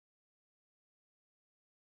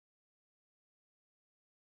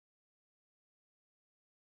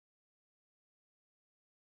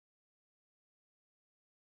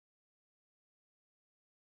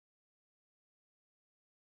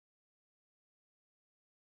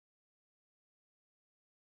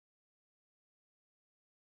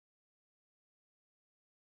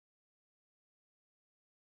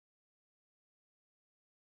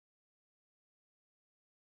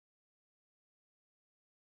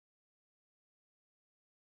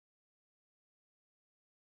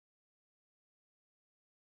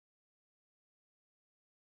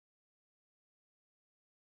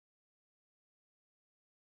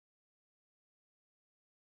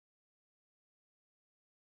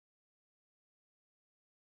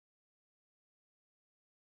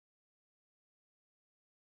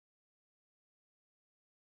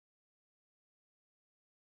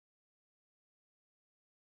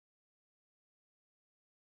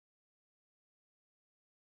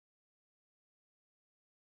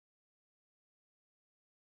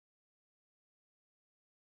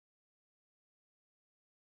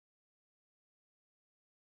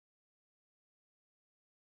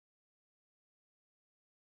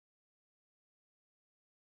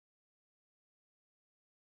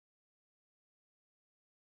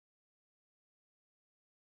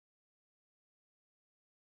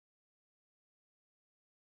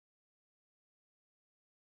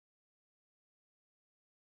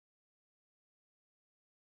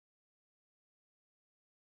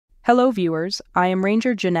Hello viewers, I am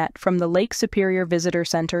Ranger Jeanette from the Lake Superior Visitor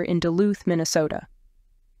Center in Duluth, Minnesota.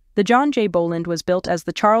 The John J Boland was built as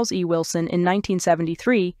the Charles E. Wilson in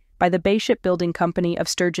 1973 by the Bay Shipbuilding Company of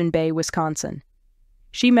Sturgeon Bay, Wisconsin.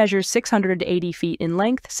 She measures 680 feet in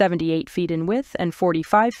length, 78 feet in width, and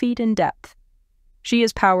 45 feet in depth. She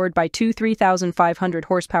is powered by two 3,500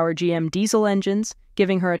 horsepower GM diesel engines,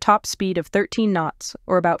 giving her a top speed of 13 knots,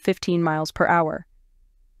 or about 15 miles per hour.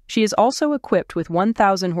 She is also equipped with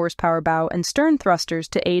 1,000 horsepower bow and stern thrusters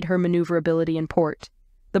to aid her maneuverability in port.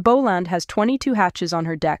 The Boland has 22 hatches on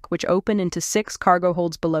her deck, which open into 6 cargo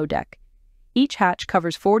holds below deck. Each hatch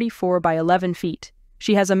covers 44 by 11 feet.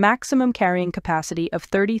 She has a maximum carrying capacity of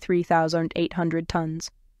 33,800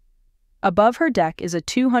 tons. Above her deck is a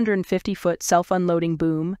 250-foot self-unloading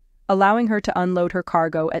boom, allowing her to unload her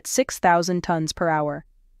cargo at 6,000 tons per hour.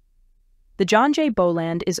 The John J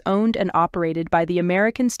Boland is owned and operated by the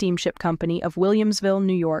American Steamship Company of Williamsville,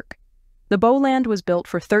 New York. The Boland was built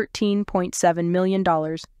for $13.7 million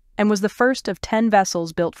and was the first of 10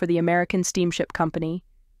 vessels built for the American Steamship Company.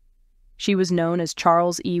 She was known as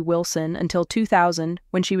Charles E. Wilson until 2000,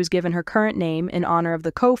 when she was given her current name in honor of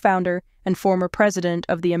the co-founder and former president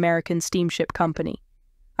of the American Steamship Company.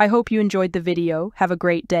 I hope you enjoyed the video. Have a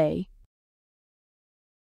great day.